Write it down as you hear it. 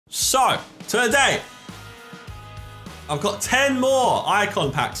So, today, I've got 10 more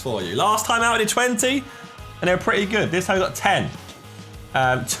icon packs for you. Last time out I did 20, and they were pretty good. This time I got 10.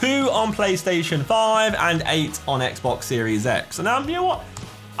 2 on PlayStation 5 and 8 on Xbox Series X. And now, you know what?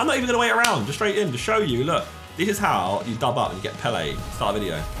 I'm not even gonna wait around, just straight in to show you, look, this is how you dub up and you get Pele. Start a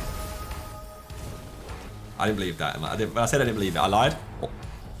video. I didn't believe that. When I said I didn't believe it, I lied. Oh.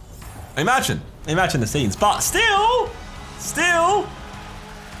 Imagine the scenes, but still,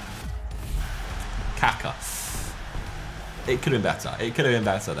 Kaka. It could have been better. It could have been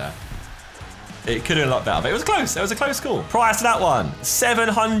better there. It could have been a lot better, but it was close. It was a close call. Price to that one,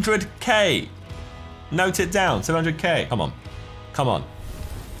 700k. Note it down, 700k. Come on, come on.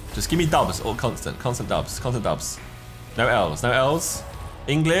 Just give me dubs or constant dubs. No L's, no L's.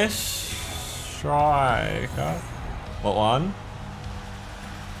 English, striker. What one?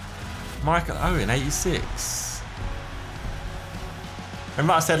 Michael Owen, 86.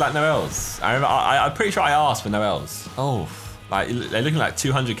 Remember I said like no L's? I'm pretty sure I asked for no L's. Oh, like they're looking like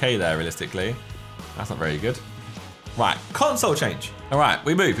 200k there realistically. That's not very good. Right, console change. All right,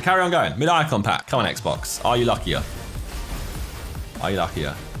 we move, we carry on going. Mid icon pack, come on Xbox. Are you luckier? Are you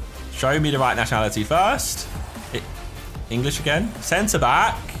luckier? Show me the right nationality first. English again. Centre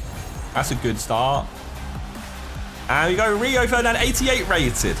back. That's a good start. And we go Rio Ferdinand, 88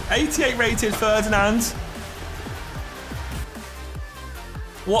 rated. 88 rated Ferdinand.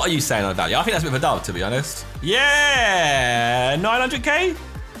 What are you saying on that? I think that's a bit of a dub, to be honest. Yeah, 900k?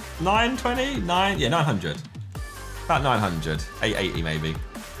 920? 900. About 900. 880 maybe.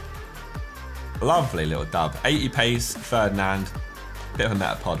 Lovely little dub. 80 pace, Ferdinand. Bit of a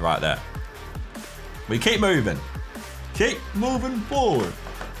meta pod right there. We keep moving. Keep moving forward.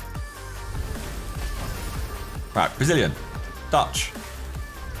 Right, Brazilian. Dutch.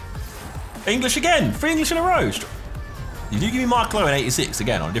 English again. 3 English in a row. You do give me Mark Lowe in 86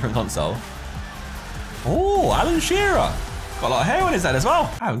 again on a different console. Oh, Alan Shearer. Got a lot of hair on his head as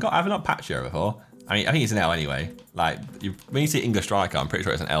well. I haven't not patched Shearer before. I mean, I think it's an L anyway. Like, when you see English striker, I'm pretty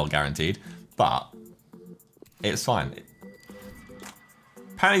sure it's an L guaranteed. But it's fine.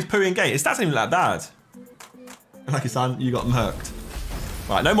 Apparently he's pooing gay. His stats ain't even that bad. Lucky son, you got murked.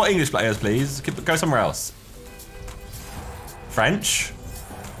 Right, no more English players, please. Go somewhere else. French.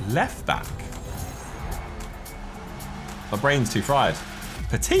 Left back. My brain's too fried.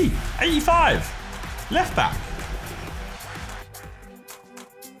 Petit, 85. Left back.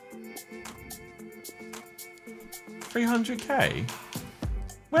 $300k.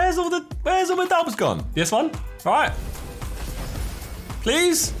 Where's all the dubs gone? This one? All right.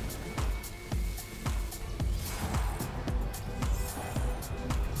 Please.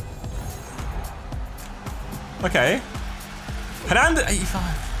 Okay. Hernandez,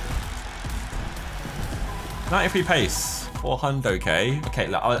 85. 93 pace. 400k. Okay,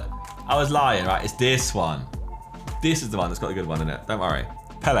 look, I was lying, right? It's this one. This is the one that's got the good one in it. Don't worry.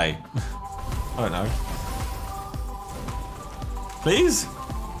 Pele. I don't know. Please?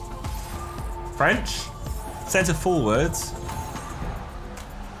 French. Centre forwards.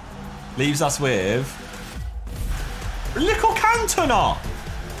 Leaves us with Little Cantona.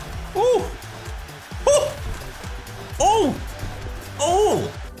 Ooh. Ooh. Oh. Oh.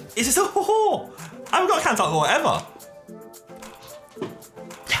 Is this a I haven't got a Cantona or whatever.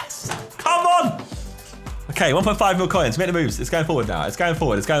 Yes. Come on. Okay, 1.5 mil coins. Make the moves. It's going forward now. It's going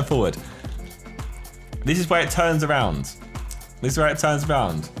forward. It's going forward. This is where it turns around. This is where it turns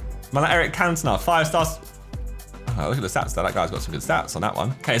around. Man, Eric Cantona, 5 stars. Oh, look at the stats there. That guy's got some good stats on that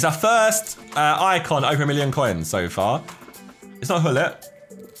one. Okay, it's our first icon over 1 million coins so far. It's not Hullet,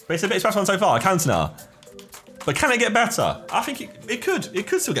 but it's a bit special one so far. Cantona. But can it get better? I think it could. It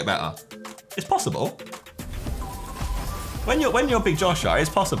could still get better. It's possible. When you're Big Joshua, it's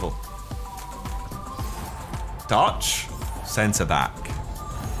possible. Dutch, centre back.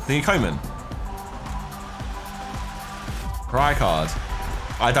 Thingy Coman. Rijkaard.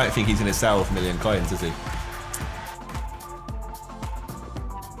 I don't think he's going to sell for 1 million coins, is he?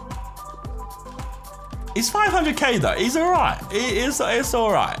 He's 500k though. He's all right. It's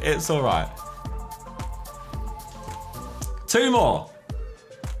all right. It's all right. 2 more.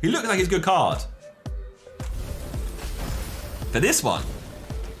 He looks like he's a good card. But this one.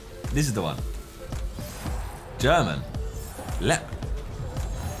 This is the one. German. I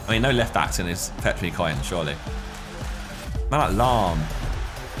mean, no left backs in his fetch me coin, surely. Man like Lahm.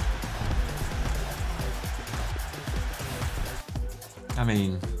 I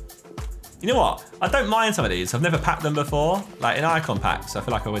mean, you know what? I don't mind some of these. I've never packed them before. Like in icon packs, I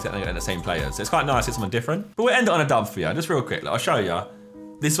feel like I always get the same players. So it's quite nice to get someone different. But we'll end it on a dub for you. Just real quick, I'll show you.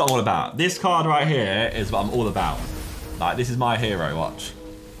 This is what I'm all about. This card right here is what I'm all about. Like, this is my hero, watch.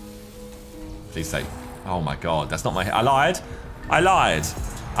 Please say. Oh my God, that's not my hair. I lied. I lied.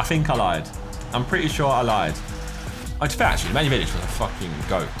 I think I lied. I'm pretty sure I lied. Oh, it's fair actually. Manny Vidic was a fucking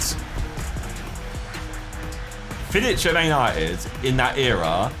goat. Vidic at Man United in that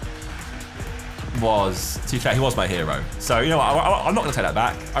era was, to be fair, he was my hero. So, you know what? I'm not going to take that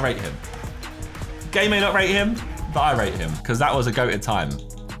back. I rate him. Game may not rate him, but I rate him because that was a goated time.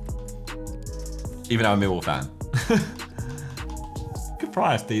 Even though I'm a Millwall fan. Good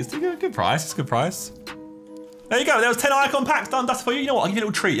price, these. Good price. It's a good price. There you go. There was 10 icon packs done. That's for you. You know what? I'll give you a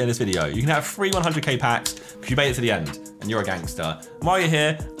little treat in this video. You can have free 100k packs because you made it to the end and you're a gangster. And while you're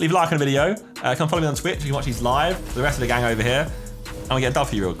here, leave a like on the video. Come follow me on Twitch. You can watch these live with the rest of the gang over here. I'm gonna get a dub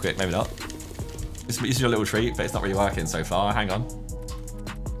for you real quick. Maybe not. This is your little treat, but it's not really working so far. Hang on.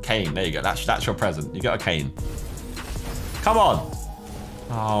 Cane. There you go. That's your present. You got a cane. Come on.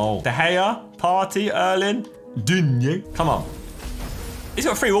 Oh. De Gea, Party, Erling, Dunye. Come on. He's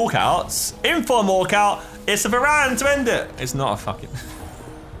got 3 walkouts. In for a walkout. It's a Varane to end it. It's not a fucking...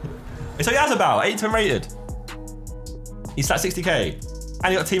 It's like Yazabal, 8-10 rated. He's at 60k.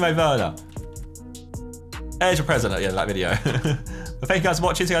 And you got Timo Werner. There's your present at the end of that video. But thank you guys for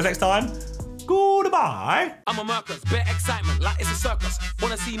watching. See you guys next time. Goodbye. I'm a Mercus, bare excitement, like it's a circus.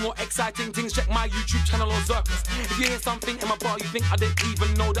 Wanna see more exciting things? Check my YouTube channel on Circus. If you hear something in my bar you think I didn't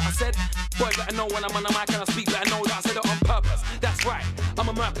even know that I said, boy, better know when I'm on the mic and I speak, better know that I said it on purpose. That's right, I'm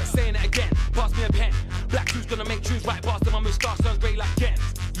a Mercus, saying it again. Pass me a pen. Black tunes gonna make tunes right past them. My moustache turns grey like Ken.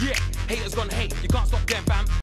 Yeah, haters gonna hate. You can't stop them, fam.